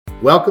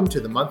Welcome to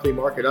the monthly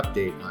market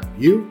update on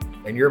you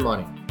and your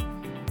money,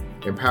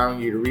 empowering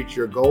you to reach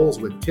your goals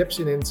with tips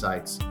and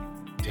insights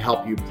to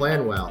help you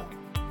plan well,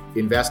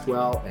 invest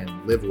well, and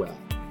live well.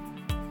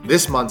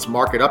 This month's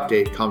market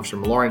update comes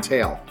from Lawrence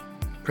Hale,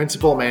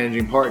 Principal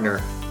Managing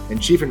Partner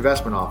and Chief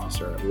Investment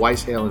Officer at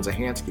Weiss Hale &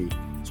 Zahansky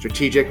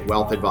Strategic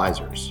Wealth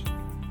Advisors.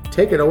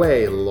 Take it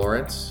away,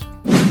 Lawrence.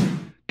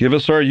 Give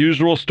us our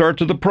usual start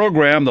to the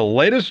program, the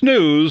latest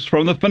news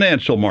from the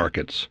financial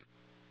markets.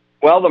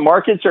 Well, the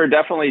markets are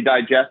definitely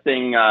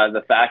digesting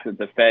the fact that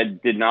the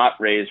Fed did not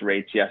raise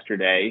rates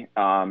yesterday,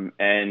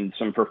 and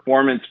some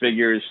performance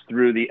figures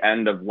through the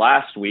end of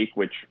last week,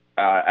 which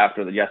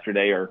after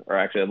yesterday are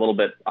actually a little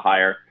bit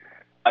higher.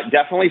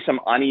 Definitely some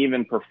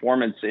uneven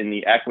performance in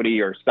the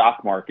equity or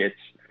stock markets,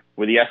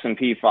 with the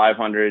S&P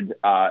 500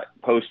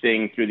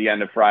 posting through the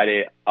end of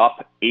Friday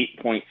up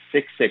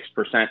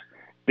 8.66%.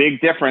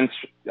 Big difference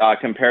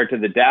compared to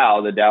the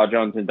Dow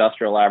Jones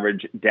Industrial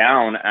Average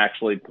down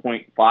actually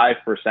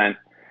 0.5%.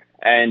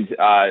 And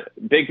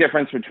big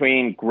difference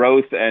between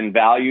growth and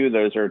value.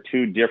 Those are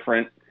two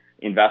different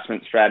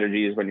investment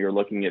strategies when you're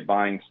looking at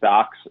buying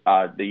stocks.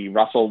 The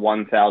Russell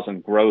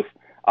 1000 growth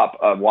up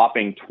a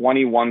whopping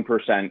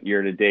 21%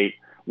 year to date,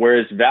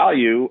 whereas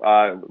value,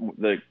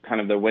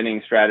 the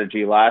winning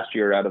strategy last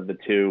year out of the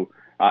two,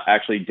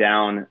 actually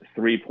down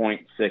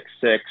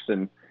 3.66%.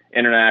 And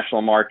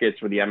international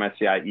markets with the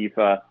MSCI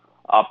EAFE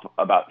up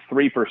about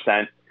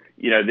 3%.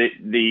 You know,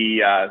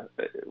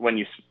 when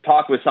you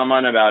talk with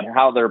someone about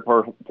how their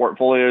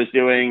portfolio is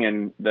doing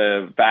and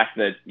the fact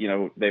that, you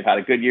know, they've had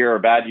a good year or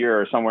bad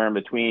year or somewhere in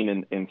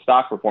between in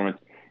stock performance,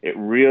 it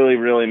really,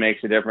 really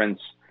makes a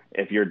difference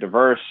if you're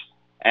diverse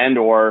and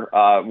or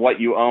what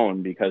you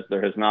own, because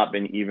there has not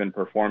been even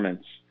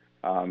performance.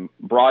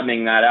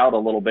 Broadening that out a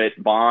little bit,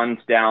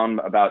 bonds down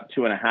about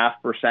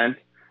 2.5%.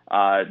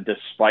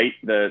 Despite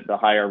the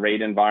higher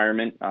rate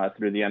environment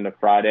through the end of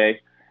Friday,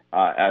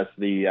 as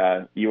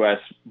the U.S.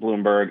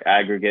 Bloomberg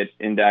Aggregate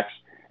Index.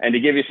 And to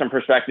give you some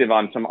perspective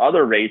on some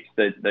other rates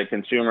that the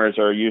consumers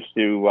are used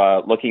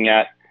to looking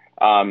at,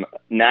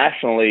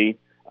 nationally,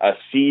 a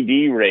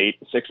CD rate,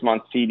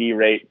 6-month CD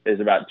rate, is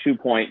about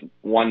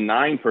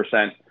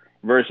 2.19%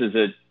 versus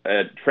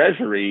a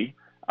Treasury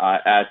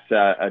at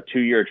a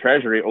 2-year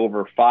Treasury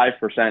over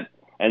 5%.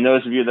 And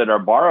those of you that are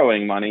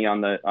borrowing money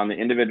on the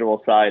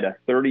individual side, a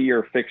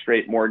 30-year fixed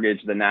rate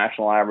mortgage, the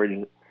national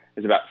average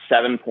is about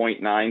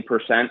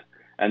 7.9%.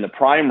 And the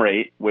prime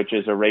rate, which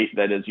is a rate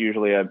that is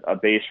usually a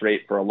base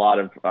rate for a lot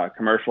of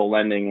commercial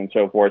lending and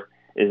so forth,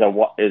 is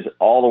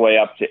all the way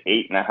up to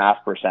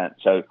 8.5%.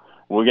 So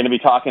we're going to be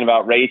talking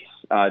about rates.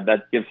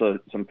 That gives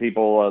some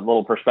people a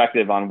little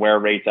perspective on where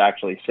rates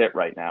actually sit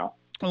right now.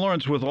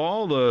 Lawrence, with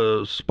all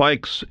the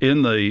spikes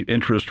in the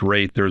interest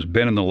rate there's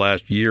been in the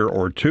last year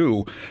or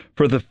two,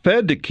 for the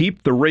Fed to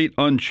keep the rate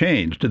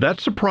unchanged, did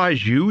that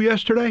surprise you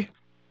yesterday?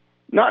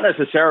 Not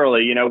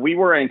necessarily. You know, we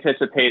were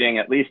anticipating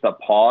at least a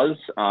pause.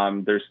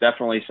 There's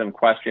definitely some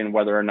question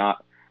whether or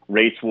not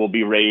rates will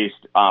be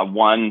raised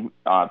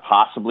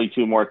possibly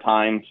 2 more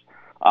times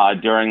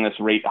during this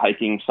rate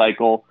hiking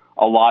cycle.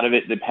 A lot of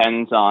it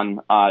depends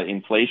on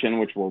inflation,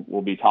 which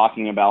we'll be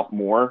talking about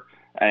more.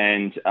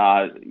 And,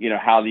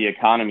 how the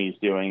economy is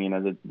doing. You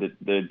know,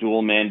 the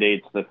dual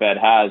mandates the Fed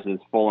has is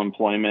full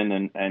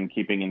employment and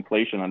keeping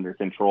inflation under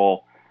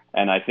control.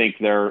 And I think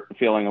they're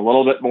feeling a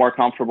little bit more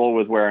comfortable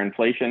with where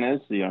inflation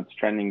is. You know, it's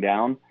trending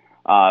down.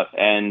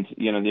 And,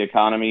 the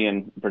economy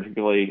and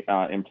particularly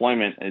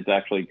employment is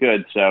actually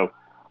good. So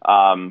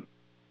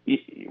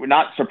we're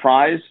not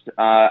surprised,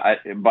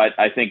 but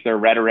I think their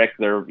rhetoric,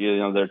 their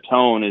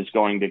tone is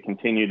going to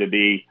continue to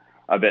be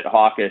a bit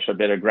hawkish, a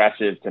bit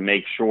aggressive to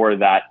make sure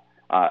that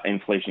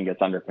inflation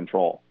gets under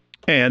control.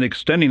 And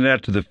extending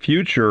that to the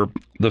future,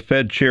 the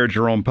Fed Chair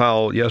Jerome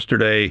Powell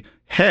yesterday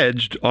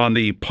hedged on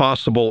the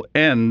possible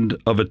end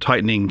of a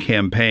tightening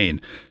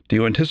campaign. Do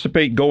you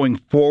anticipate going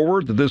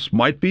forward that this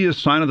might be a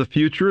sign of the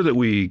future, that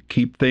we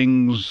keep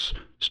things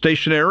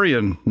stationary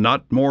and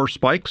not more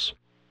spikes?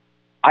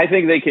 I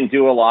think they can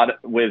do a lot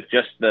with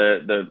just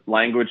the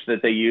language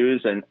that they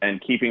use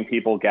and keeping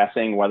people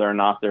guessing whether or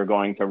not they're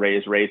going to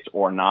raise rates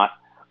or not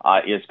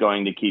is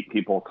going to keep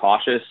people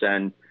cautious.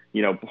 And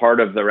part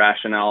of the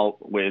rationale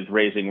with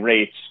raising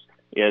rates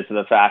is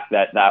the fact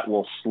that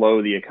will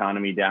slow the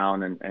economy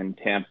down and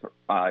tamp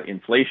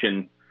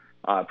inflation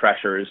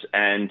pressures.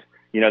 And,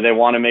 they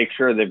want to make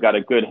sure they've got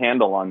a good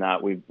handle on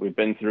that. We've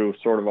been through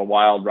sort of a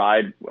wild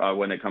ride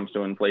when it comes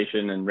to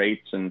inflation and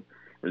rates and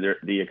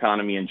the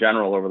economy in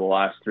general over the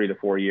last 3 to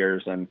 4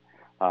 years. And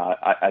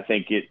I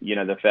think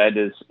the Fed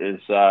is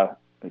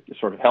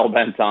sort of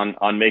hell-bent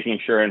on making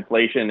sure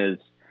inflation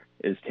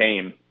is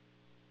tame.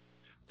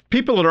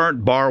 People that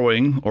aren't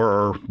borrowing or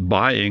are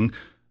buying,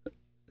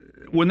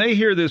 when they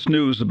hear this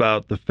news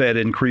about the Fed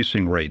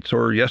increasing rates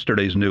or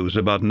yesterday's news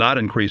about not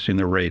increasing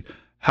the rate,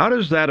 how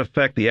does that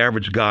affect the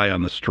average guy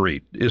on the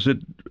street? Is it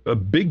a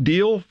big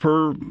deal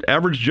for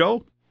average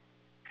Joe?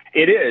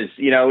 It is.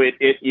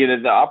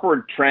 The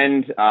upward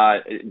trend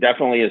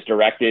definitely is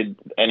directed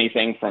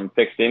anything from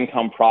fixed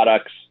income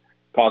products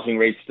causing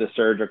rates to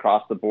surge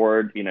across the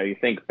board. You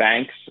think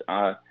banks,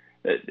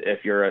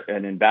 if you're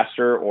an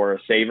investor or a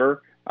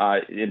saver,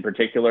 in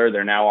particular,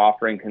 they're now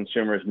offering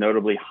consumers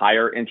notably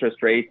higher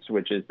interest rates,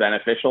 which is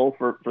beneficial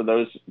for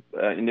those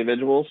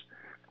individuals.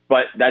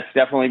 But that's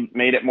definitely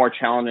made it more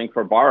challenging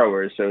for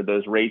borrowers. So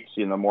those rates,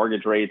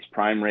 mortgage rates,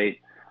 prime rate,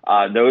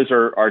 those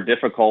are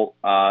difficult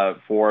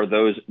for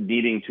those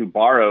needing to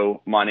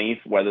borrow money,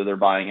 whether they're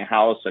buying a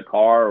house, a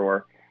car,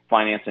 or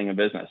financing a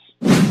business.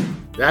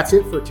 That's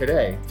it for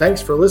today.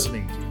 Thanks for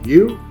listening to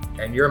You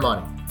and Your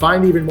Money.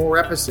 Find even more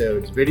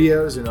episodes,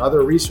 videos, and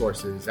other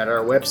resources at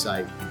our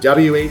website,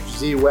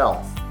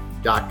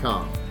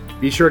 whzwealth.com.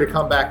 Be sure to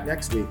come back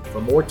next week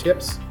for more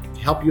tips to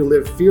help you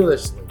live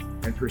fearlessly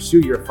and pursue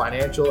your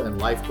financial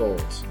and life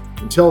goals.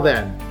 Until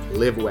then,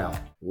 live well.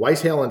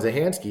 Weiss Hale &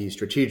 Zahansky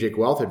Strategic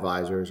Wealth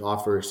Advisors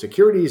offers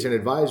securities and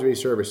advisory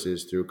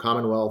services through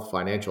Commonwealth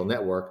Financial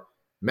Network,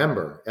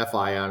 member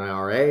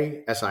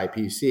FINRA,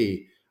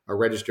 SIPC, a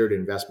registered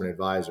investment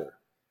advisor.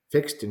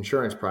 Fixed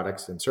insurance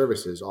products and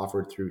services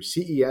offered through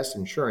CES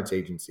Insurance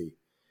Agency.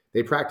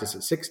 They practice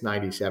at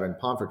 697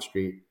 Pomfret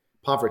Street,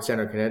 Pomfret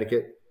Center,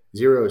 Connecticut,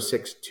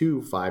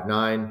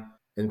 06259,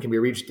 and can be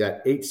reached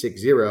at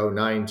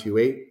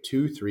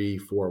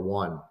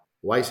 860-928-2341.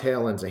 Weiss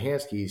Hale &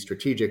 Zahansky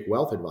Strategic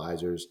Wealth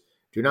Advisors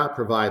do not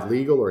provide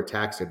legal or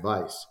tax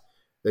advice.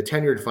 The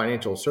tenured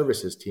financial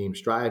services team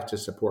strives to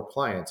support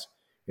clients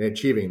in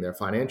achieving their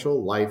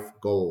financial life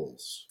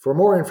goals. For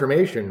more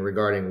information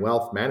regarding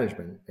wealth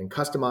management and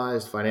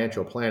customized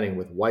financial planning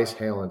with Weiss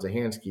Hale &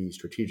 Zahansky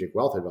Strategic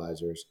Wealth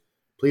Advisors,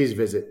 please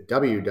visit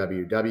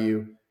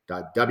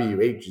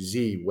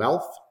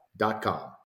www.whzwealth.com.